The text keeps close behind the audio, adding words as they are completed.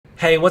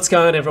Hey, what's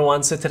going on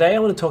everyone? So today I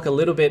want to talk a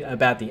little bit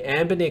about the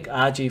Anbernic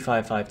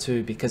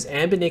RG552 because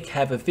Anbernic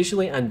have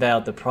officially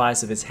unveiled the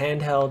price of its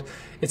handheld.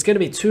 It's going to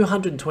be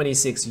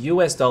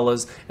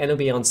 $226 and it'll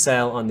be on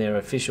sale on their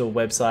official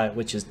website,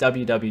 which is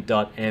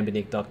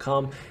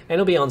www.anbernic.com, and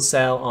it'll be on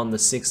sale on the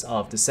 6th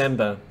of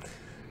December.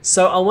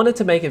 So I wanted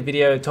to make a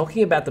video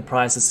talking about the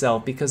price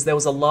itself because there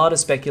was a lot of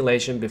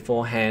speculation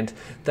beforehand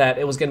that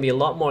it was going to be a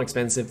lot more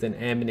expensive than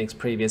Anbernic's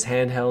previous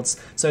handhelds.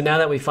 So now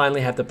that we finally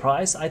have the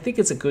price, I think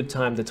it's a good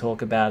time to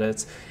talk about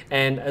it.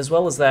 And as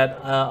well as that,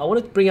 I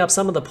want to bring up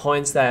some of the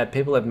points that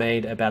people have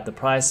made about the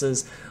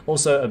prices,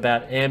 also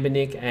about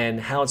Anbernic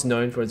and how it's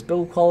known for its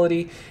build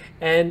quality,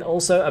 and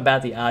also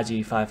about the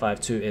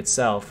RG552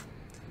 itself.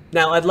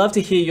 Now, I'd love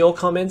to hear your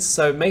comments,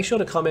 so make sure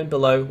to comment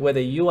below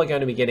whether you are going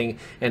to be getting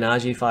an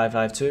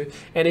RG552,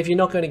 and if you're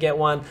not going to get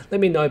one,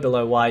 let me know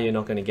below why you're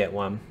not going to get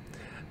one.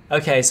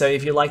 Okay, so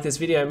if you like this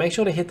video, make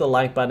sure to hit the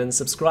like button,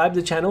 subscribe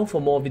to the channel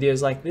for more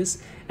videos like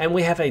this, and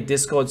we have a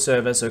Discord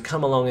server, so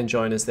come along and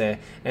join us there,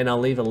 and I'll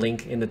leave a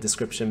link in the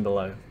description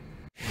below.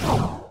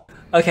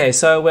 Okay,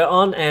 so we're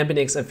on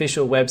Anbernic's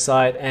official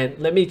website, and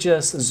let me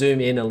just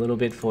zoom in a little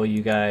bit for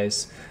you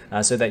guys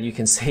so that you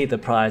can see the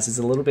price. It's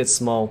a little bit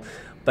small.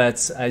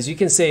 But as you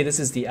can see, this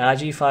is the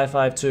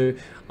RG552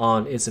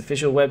 on its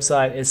official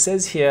website. It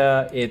says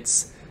here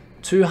it's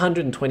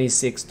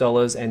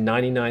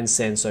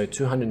 $226.99, so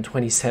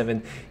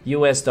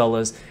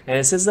 $227 and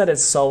it says that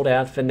it's sold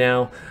out for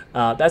now.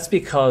 That's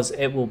because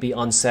it will be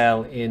on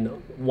sale in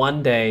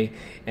 1 day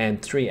and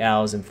 3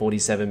 hours and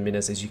 47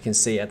 minutes, as you can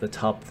see at the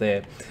top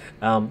there.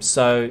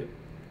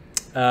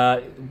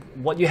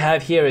 What you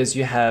have here is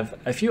you have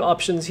a few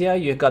options here.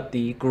 You've got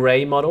the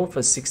gray model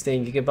for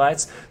 16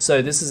 gigabytes.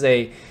 So this is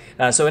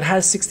so it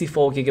has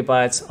 64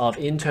 gigabytes of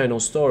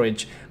internal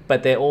storage,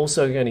 but they're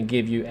also going to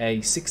give you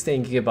a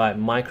 16 gigabyte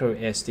micro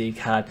SD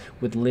card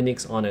with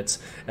Linux on it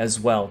as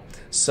well.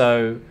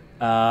 So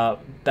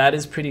that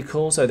is pretty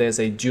cool. So there's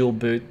a dual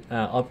boot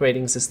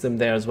operating system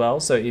there as well.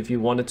 So if you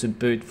wanted to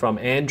boot from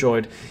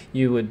Android,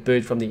 you would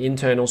boot from the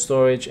internal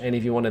storage, and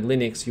if you wanted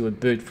Linux, you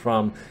would boot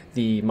from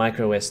the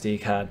micro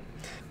SD card.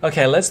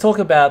 Okay, let's talk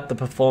about the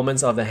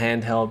performance of the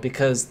handheld,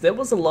 because there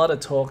was a lot of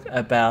talk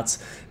about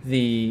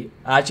the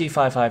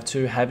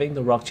RG552 having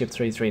the Rockchip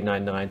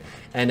 3399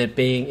 and it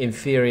being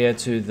inferior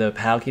to the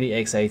PowerKitty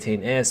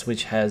X18S,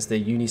 which has the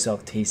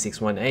Unisoc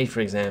T618,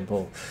 for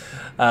example.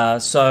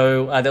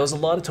 There was a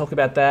lot of talk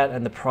about that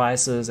and the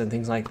prices and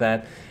things like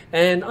that.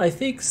 And I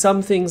think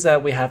some things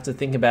that we have to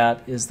think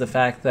about is the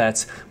fact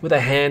that with a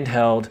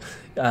handheld,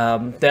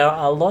 there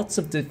are lots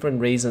of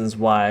different reasons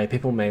why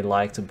people may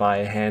like to buy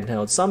a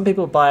handheld. Some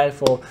people buy it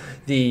for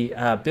the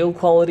build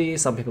quality,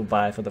 some people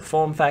buy it for the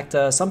form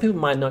factor, some people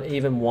might not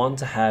even want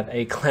to have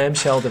a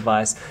clamshell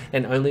device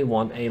and only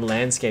want a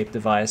landscape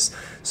device.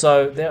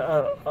 So there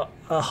are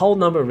a whole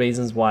number of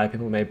reasons why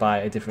people may buy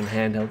a different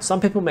handheld. Some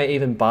people may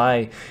even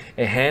buy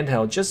a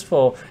handheld just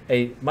for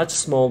a much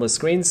smaller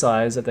screen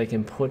size that they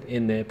can put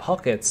in their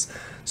pockets.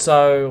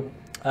 So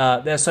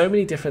there are so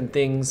many different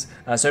things,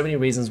 so many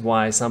reasons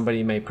why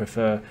somebody may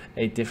prefer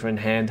a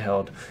different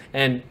handheld,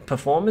 and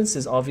performance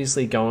is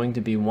obviously going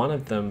to be one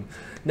of them.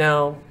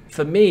 Now,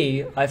 for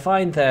me, I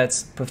find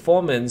that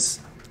performance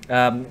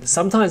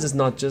sometimes it's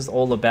not just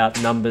all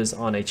about numbers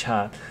on a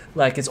chart.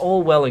 Like, it's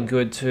all well and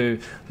good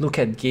to look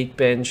at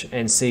Geekbench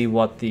and see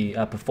what the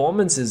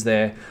performance is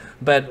there,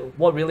 but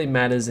what really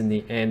matters in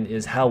the end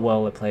is how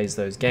well it plays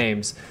those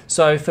games.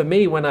 So for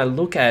me, when I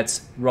look at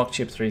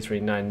Rockchip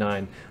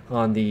 3399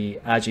 on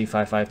the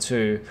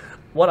RG552,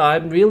 what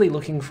I'm really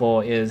looking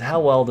for is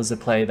how well does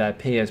it play that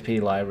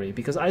PSP library,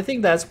 because I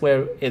think that's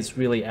where it's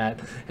really at,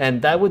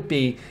 and that would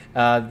be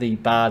the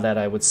bar that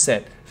I would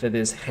set for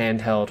this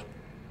handheld.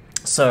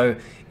 So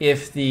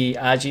if the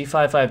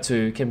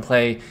RG552 can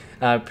play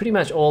pretty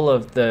much all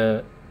of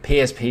the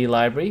PSP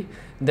library,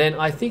 then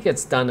I think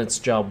it's done its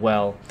job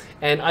well.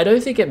 And I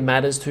don't think it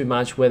matters too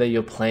much whether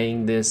you're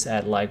playing this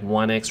at like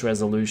 1x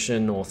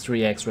resolution or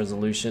 3x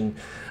resolution,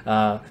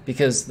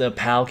 because the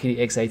PowerKitty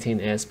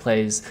X18S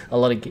plays a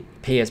lot of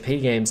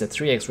PSP games at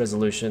 3x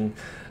resolution.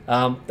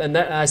 And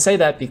I say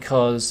that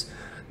because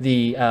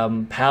the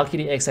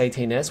PowerKitty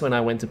X18S, when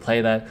I went to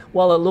play that,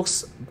 while it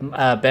looks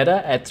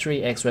better at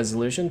 3x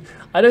resolution,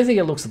 I don't think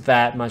it looks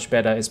that much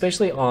better,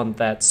 especially on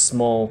that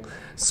small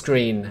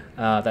screen,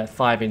 that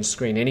 5-inch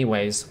screen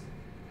anyways.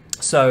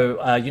 So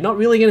you're not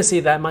really going to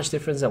see that much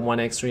difference at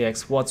 1x,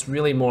 3x. What's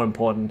really more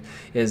important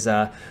is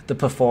the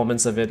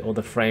performance of it, or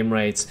the frame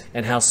rates,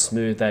 and how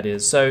smooth that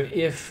is. So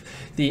if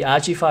the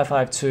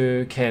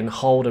RG552 can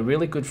hold a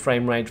really good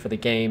frame rate for the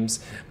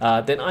games,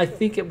 then I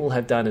think it will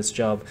have done its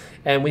job.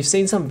 And we've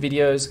seen some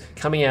videos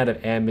coming out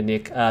of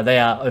Anbernic. They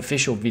are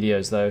official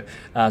videos though,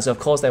 so of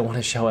course they want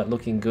to show it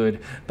looking good.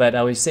 But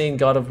we've seen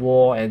God of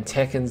War and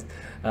Tekken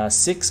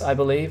 6, I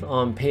believe,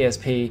 on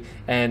PSP,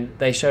 and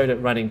they showed it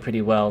running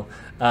pretty well.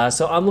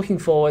 So I'm looking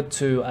forward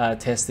to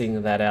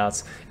testing that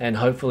out, and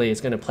hopefully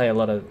it's going to play a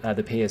lot of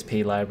the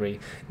PSP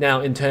library.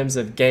 Now, in terms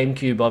of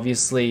GameCube,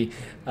 obviously,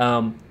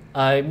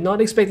 I'm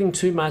not expecting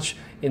too much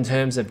in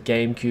terms of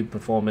GameCube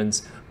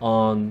performance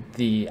on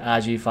the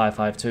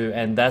RG552,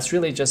 and that's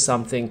really just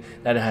something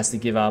that it has to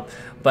give up.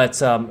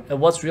 But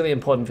what's really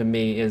important for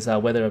me is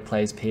whether it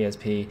plays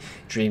PSP,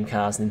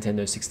 Dreamcast,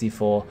 Nintendo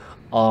 64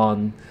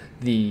 on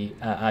the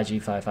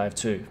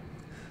RG552.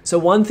 So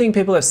one thing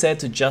people have said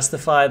to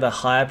justify the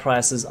higher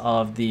prices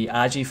of the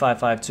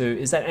RG552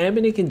 is that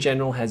Anbernic in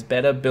general has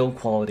better build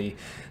quality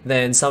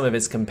than some of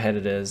its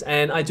competitors.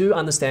 And I do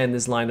understand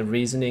this line of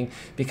reasoning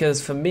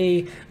because for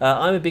me,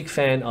 I'm a big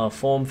fan of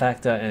form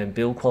factor and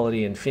build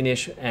quality and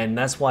finish, and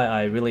that's why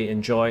I really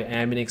enjoy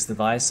Anbernic's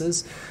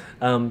devices.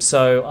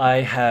 So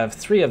I have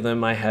three of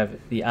them. I have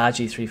the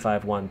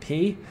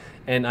RG351P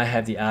and I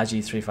have the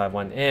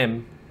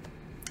RG351M.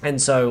 And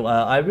so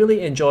I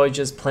really enjoy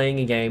just playing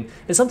a game,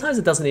 and sometimes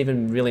it doesn't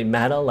even really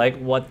matter like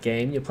what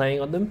game you're playing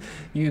on them.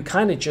 You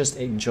kind of just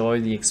enjoy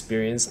the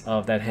experience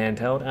of that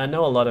handheld. I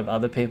know a lot of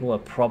other people are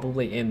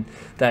probably in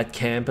that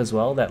camp as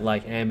well, that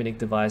like Anbernic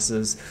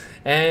devices,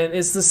 and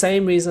it's the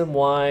same reason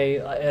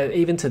why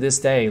even to this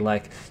day,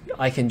 like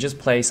I can just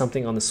play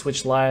something on the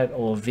Switch Lite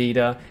or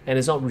Vita, and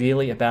it's not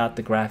really about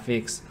the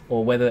graphics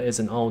or whether it's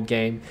an old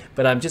game,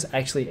 but I'm just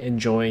actually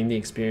enjoying the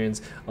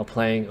experience of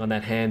playing on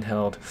that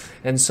handheld.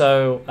 And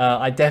so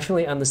I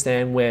definitely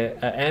understand where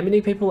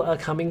Anbernic people are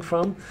coming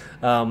from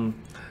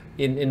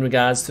in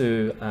regards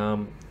to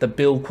the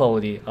build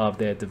quality of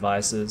their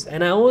devices.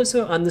 And I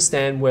also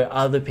understand where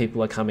other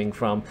people are coming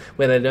from,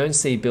 where they don't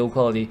see build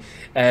quality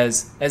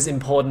as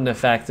important a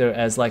factor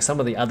as like some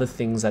of the other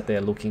things that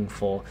they're looking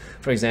for.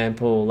 For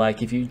example,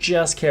 like if you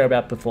just care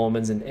about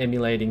performance and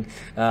emulating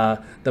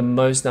the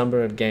most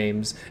number of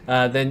games,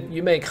 then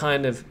you may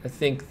kind of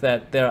think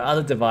that there are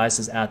other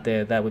devices out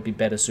there that would be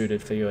better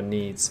suited for your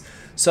needs.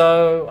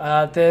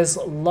 So there's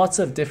lots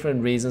of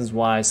different reasons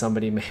why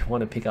somebody may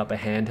want to pick up a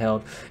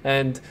handheld,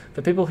 and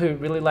for people who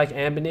really like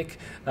Anbernic,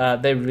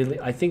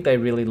 I think they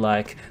really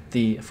like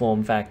the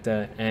form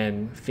factor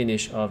and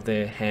finish of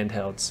their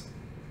handhelds.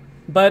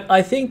 But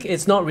I think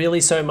it's not really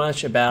so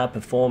much about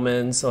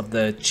performance of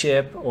the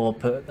chip or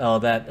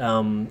that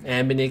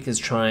Anbernic is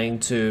trying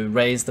to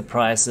raise the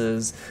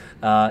prices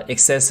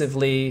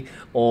excessively,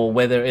 or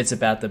whether it's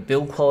about the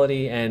build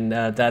quality, and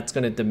that's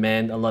going to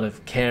demand a lot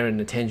of care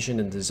and attention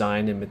and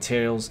design, and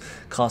materials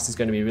cost is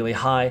going to be really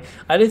high.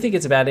 I don't think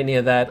it's about any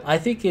of that. I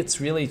think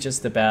it's really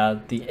just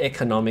about the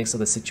economics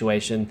of the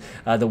situation,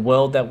 the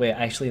world that we're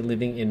actually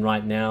living in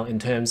right now in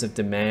terms of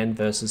demand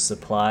versus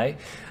supply,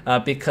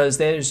 because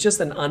there's just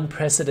an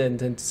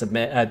unprecedented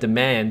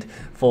demand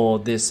for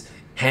this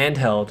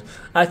handheld.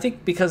 I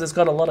think because it's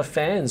got a lot of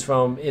fans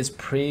from its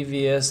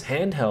previous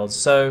handhelds.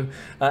 So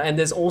and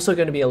there's also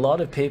going to be a lot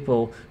of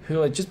people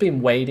who have just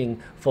been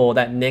waiting for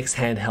that next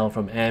handheld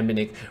from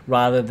Anbernic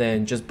rather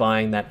than just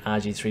buying that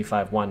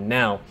RG351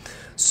 now.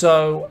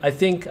 So I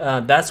think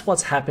that's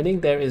what's happening.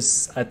 There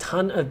is a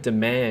ton of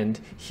demand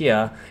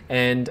here,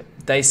 and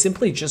they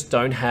simply just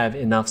don't have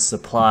enough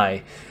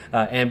supply.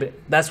 And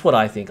that's what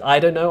I think. I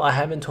don't know, I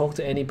haven't talked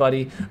to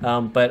anybody,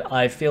 but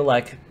I feel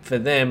like for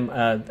them,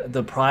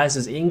 the price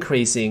is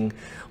increasing,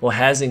 or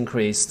has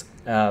increased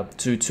to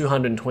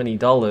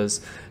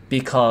 $220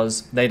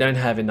 because they don't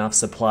have enough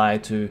supply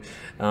to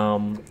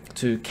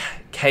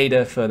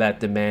cater for that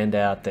demand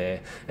out there.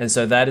 And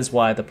so that is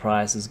why the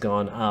price has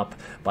gone up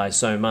by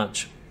so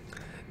much.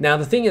 Now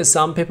the thing is,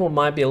 some people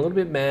might be a little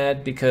bit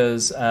mad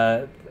because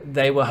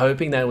they were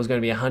hoping that it was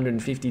going to be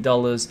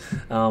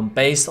 $150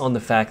 based on the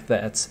fact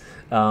that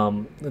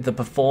the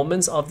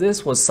performance of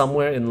this was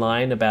somewhere in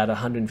line about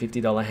 $150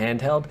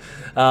 handheld.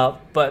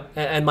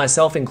 And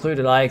myself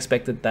included, I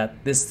expected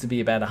that this to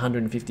be about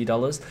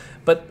 $150.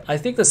 But I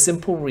think the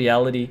simple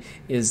reality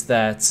is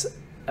that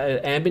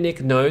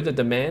Anbernic know the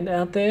demand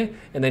out there,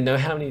 and they know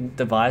how many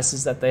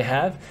devices that they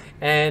have,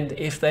 and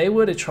if they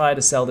were to try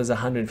to sell this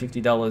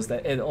 $150,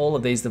 that all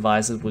of these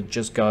devices would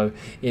just go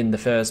in the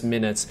first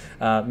minutes,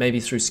 maybe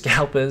through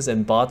scalpers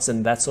and bots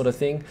and that sort of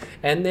thing,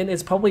 and then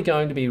it's probably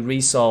going to be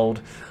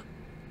resold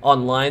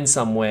online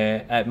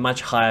somewhere at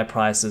much higher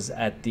prices,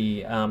 at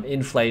the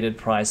inflated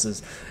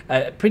prices,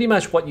 pretty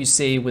much what you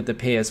see with the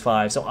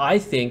PS5. So I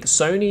think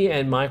Sony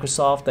and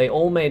Microsoft, they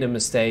all made a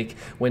mistake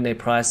when they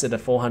priced it at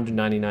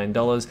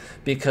 $499,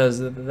 because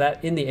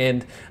that in the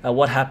end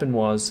what happened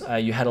was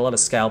you had a lot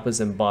of scalpers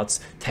and bots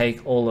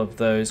take all of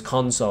those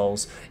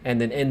consoles and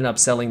then ended up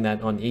selling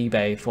that on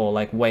eBay for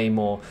like way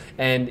more.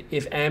 And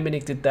if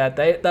Anbernic did that,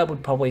 that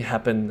would probably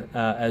happen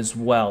as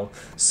well.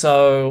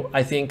 So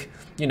I think,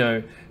 you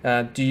know,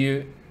 do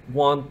you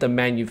want the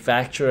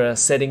manufacturer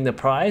setting the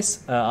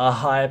price, a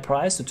higher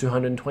price to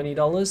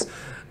 $220,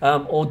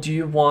 or do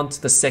you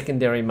want the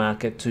secondary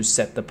market to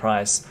set the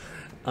price?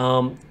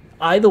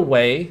 Either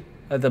way,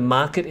 the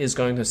market is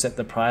going to set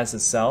the price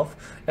itself,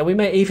 and we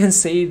may even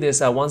see this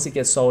once it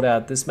gets sold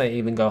out, this may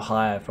even go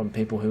higher from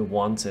people who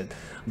want it.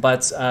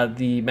 But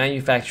the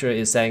manufacturer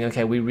is saying,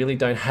 okay, we really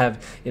don't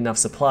have enough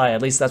supply,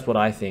 at least that's what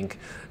I think,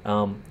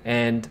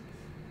 and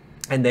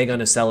they're going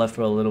to sell it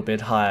for a little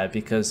bit higher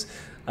because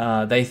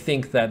they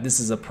think that this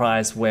is a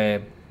price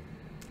where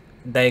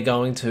they're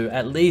going to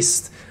at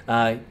least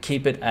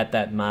keep it at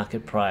that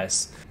market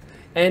price.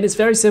 And it's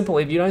very simple.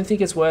 If you don't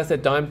think it's worth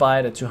it, don't buy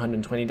it at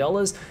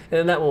 $220, and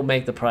then that will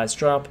make the price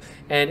drop.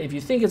 And if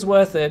you think it's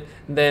worth it,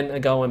 then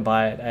go and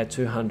buy it at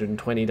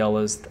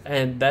 $220.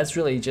 And that's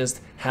really just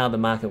how the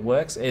market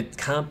works. It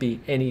can't be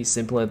any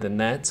simpler than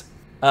that.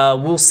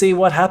 We'll see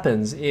what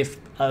happens. If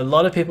a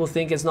lot of people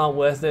think it's not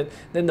worth it,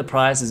 then the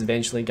price is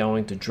eventually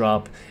going to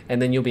drop,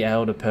 and then you'll be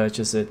able to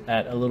purchase it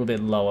at a little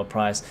bit lower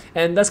price.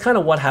 And that's kind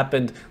of what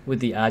happened with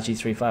the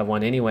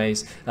RG351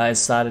 anyways. It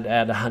started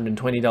at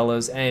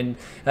 $120, and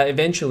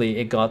eventually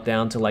it got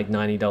down to like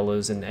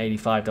 $90 and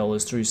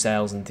 $85 through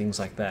sales and things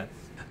like that.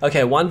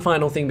 Okay, one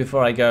final thing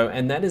before I go,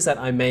 and that is that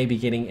I may be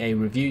getting a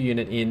review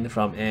unit in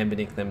from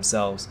Anbernic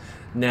themselves.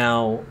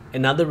 Now,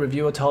 another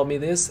reviewer told me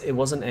this. It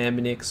wasn't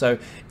Anbernic, so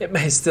it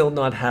may still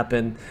not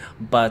happen,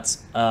 but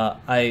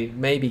I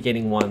may be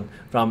getting one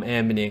from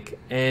Anbernic.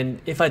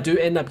 And if I do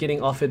end up getting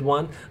offered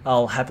one,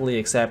 I'll happily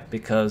accept,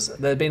 because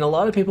there have been a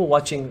lot of people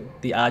watching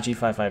the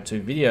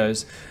RG552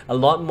 videos, a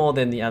lot more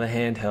than the other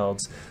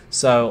handhelds.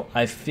 So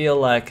I feel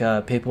like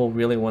people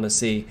really want to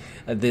see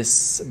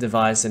this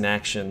device in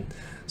action.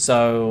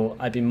 So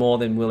I'd be more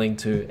than willing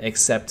to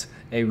accept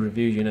a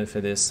review unit for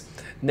this.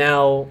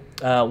 Now,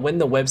 when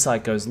the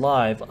website goes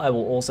live, I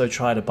will also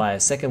try to buy a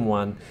second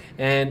one.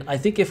 And I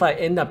think if I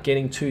end up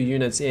getting 2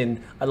 units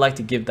in, I'd like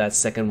to give that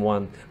second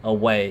one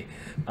away.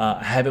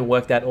 I haven't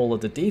worked out all of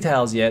the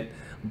details yet,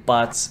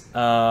 but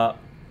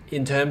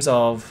in terms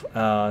of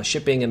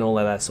shipping and all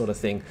of that sort of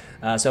thing.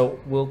 So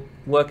we'll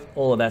work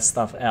all of that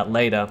stuff out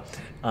later.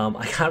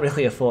 I can't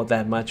really afford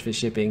that much for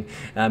shipping,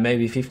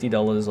 maybe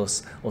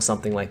 $50 or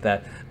something like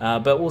that.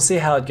 But we'll see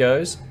how it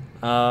goes.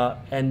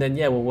 And then,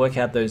 yeah, we'll work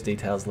out those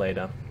details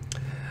later.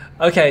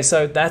 Okay,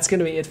 so that's going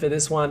to be it for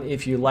this one.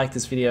 If you like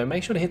this video,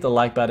 make sure to hit the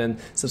like button,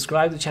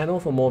 subscribe to the channel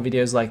for more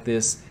videos like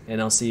this,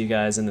 and I'll see you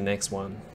guys in the next one.